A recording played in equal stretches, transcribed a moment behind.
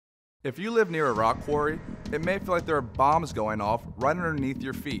If you live near a rock quarry, it may feel like there are bombs going off right underneath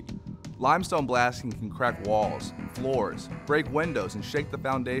your feet. Limestone blasting can crack walls, floors, break windows, and shake the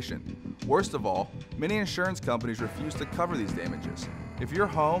foundation. Worst of all, many insurance companies refuse to cover these damages. If your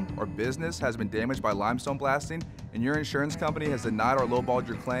home or business has been damaged by limestone blasting and your insurance company has denied or lowballed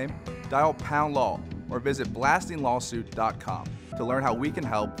your claim, dial Pound Law or visit blastinglawsuit.com to learn how we can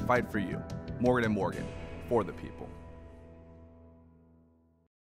help fight for you. Morgan & Morgan, for the people.